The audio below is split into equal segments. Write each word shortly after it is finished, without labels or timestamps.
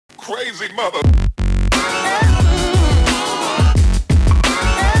crazy mother.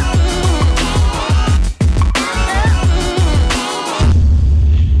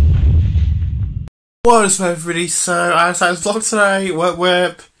 What is up, everybody? So I decided to vlog today.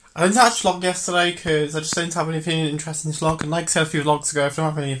 I didn't actually vlog yesterday because I just didn't have anything interesting to vlog. And like I said a few vlogs ago, if I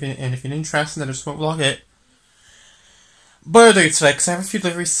don't have anything interesting, then I just won't vlog it. But I do today because I have a few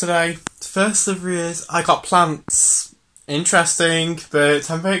deliveries today. The first delivery is I got plants. Interesting, but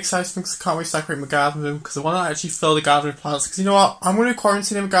I'm very excited because I can't wait to decorate my garden with them because I want to actually fill the garden with plants. Because you know what, I'm going to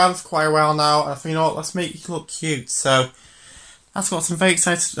quarantine in my garden for quite a while now, and I think, you know what, let's make it look cute. So that's what I'm very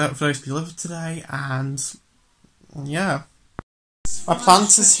excited for those to be delivered today, and yeah. My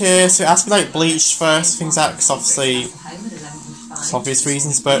plant is here, so it has to be like bleached first, things out, because obviously, for obvious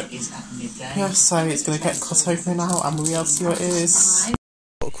reasons, but yeah, so it's going to get cut open now, and we'll be able to see what it is.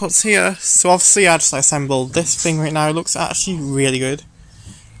 What's here? So obviously I just assembled this thing right now. It looks actually really good.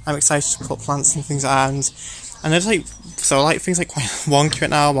 I'm excited to put plants and things and there's like, so I like things like quite wonky right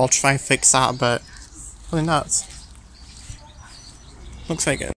now. I'll try and fix that, but other than that, looks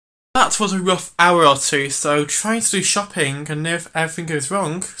very good. That was a rough hour or two, so trying to do shopping and if everything goes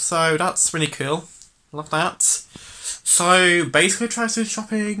wrong, so that's really cool. Love that. So basically try to do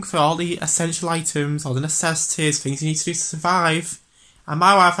shopping for all the essential items, all the necessities, things you need to do to survive. And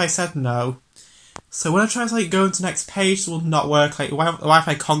my Wi-Fi said no. So when I tried to like go into the next page, it will not work. Like the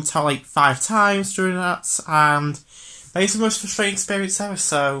Wi-Fi conked out like 5 times during that, and basically the most frustrating experience ever.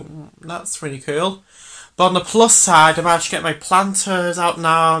 So that's really cool. But on the plus side, I managed to get my planters out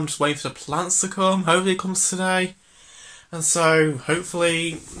now. I'm just waiting for the plants to come. Hopefully it comes today. And so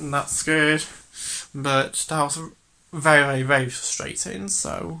hopefully that's good. But that was very, very, very frustrating.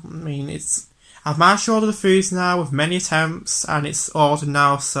 So I mean, I've managed to order the foods now with many attempts, and it's ordered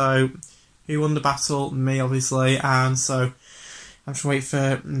now, so who won the battle? Me, obviously, and so I'm just waiting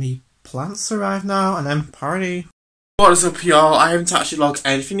for the plants to arrive now, and then party. What is up, y'all? I haven't actually vlogged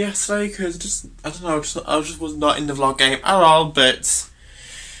anything yesterday, because I don't know, I just was not in the vlog game at all, but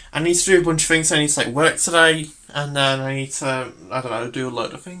I need to do a bunch of things. I need to like work today, and then I need to, I don't know, do a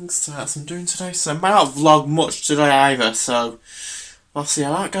load of things, so that's what I'm doing today, so I might not vlog much today either, so we'll see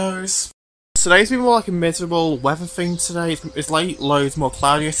how that goes. Today's been more like a miserable weather thing today. It's like loads more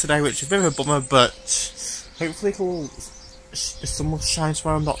cloudier today, which is a bit of a bummer, but hopefully the sun will shine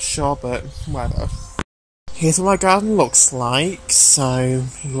tomorrow, I'm not sure, but whatever. Here's what my garden looks like, so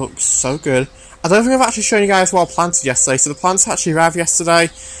it looks so good. I don't think I've actually shown you guys what I planted yesterday, so the plants actually arrived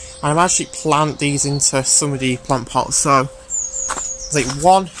yesterday, and I've actually planted these into some of the plant pots, so there's like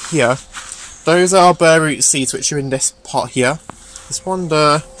one here. Those are bare root seeds which are in this pot here. This one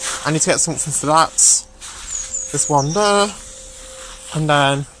there, I need to get something for that. This one there, and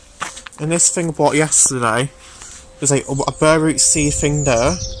then in this thing I bought yesterday, there's like a bare root seed thing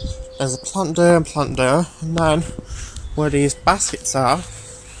there. There's a plant there and plant there, and then where these baskets are,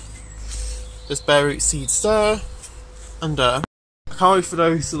 there's bare root seeds there and there. I can't wait for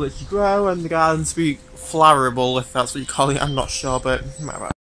those to literally grow and the garden to be flowerable, if that's what you call it. I'm not sure, but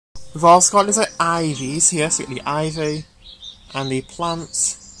whatever. We've also got these like ivies here, so you get the ivy and the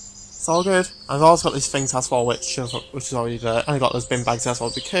plants. It's all good. I've also got these things as well, which is already there. And I got those bin bags as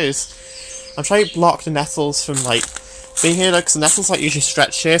well because I'm trying to block the nettles from like being here, because the nettles like usually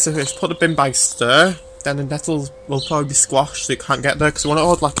stretch here. So if I put the bin bags there, then the nettles will probably be squashed, so it can't get there. Because I want to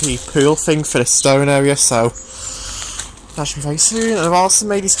order like a pool thing for the stone area, so that should be very soon. And I've also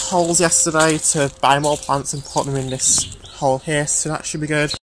made these holes yesterday to buy more plants and put them in this hole here, so that should be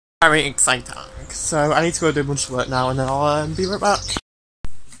good. Very exciting. So I need to go do a bunch of work now, and then I'll be right back.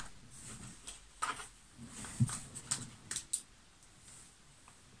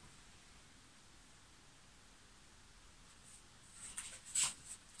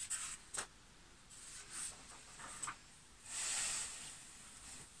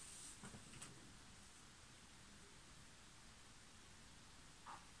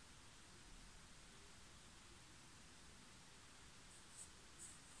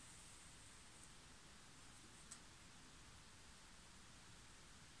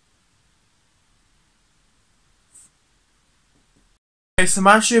 Okay, so I'm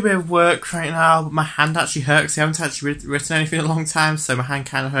actually a bit of work right now, but my hand actually hurts. I haven't actually written anything in a long time, so my hand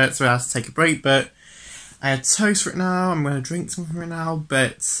kind of hurts, so I have to take a break. But I had toast right now, I'm going to drink something right now,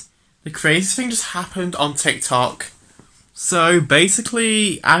 but the crazy thing just happened on TikTok. So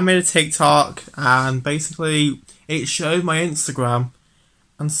basically, I made a TikTok, and basically it showed my Instagram,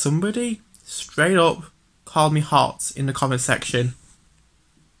 and somebody straight up called me hot in the comment section.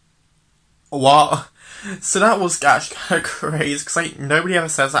 What? So that was actually kind of crazy, because like nobody ever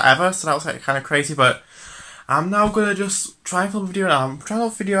says that ever, so that was like kind of crazy, but I'm now gonna just try and film a video now. I'm trying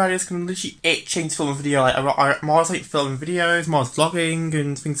to film video ideas because I'm literally itching to film a video. Like, I'm always like filming videos, I'm always vlogging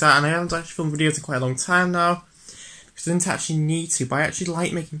and things like that, and I haven't actually filmed videos in quite a long time now. Because I didn't actually need to, but I actually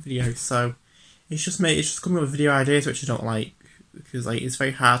like making videos, so it's just coming up with video ideas which I don't like. Because like it's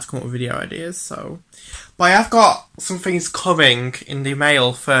very hard to come up with video ideas, so. But I have got some things coming in the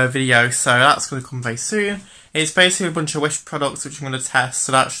mail for video, so that's going to come very soon. It's basically a bunch of Wish products which I'm going to test,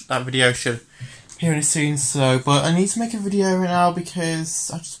 so that video should appear really soon. So, but I need to make a video right now because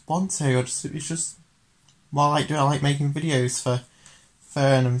I just want to. It's just what I like doing. I like making videos for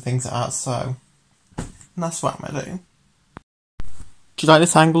fun and things like that. So, and that's what I'm gonna do. Do you like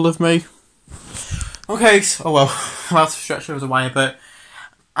this angle of me? Okay, so, oh well, I'll have to stretch over the wire, but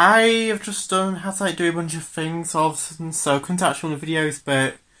I have just had to like do a bunch of things all of a sudden, so I couldn't actually film the videos,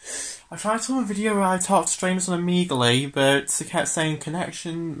 but I tried to film a video where I talked to strangers on Omegle, but it kept saying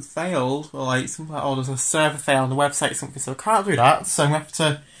connection failed, or like something like, oh, there's a server fail on the website or something, so I can't do that, so I'm going to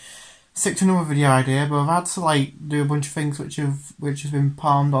have to stick to another video idea, but I've had to like do a bunch of things which have been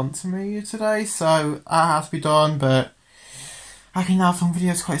palmed onto me today, so that has to be done, but I can now film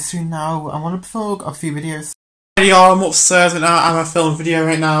videos quite soon now. I want to film a few videos. I'm upstairs right now, I'm a film video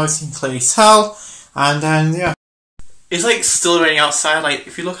right now, as you can clearly tell, and then, yeah. It's like still raining outside, like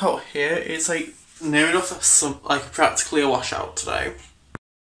if you look out here, it's like near enough like practically a washout today.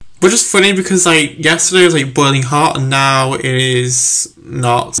 Which is funny because like yesterday was like boiling hot and now it is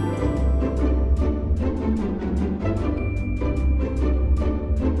not.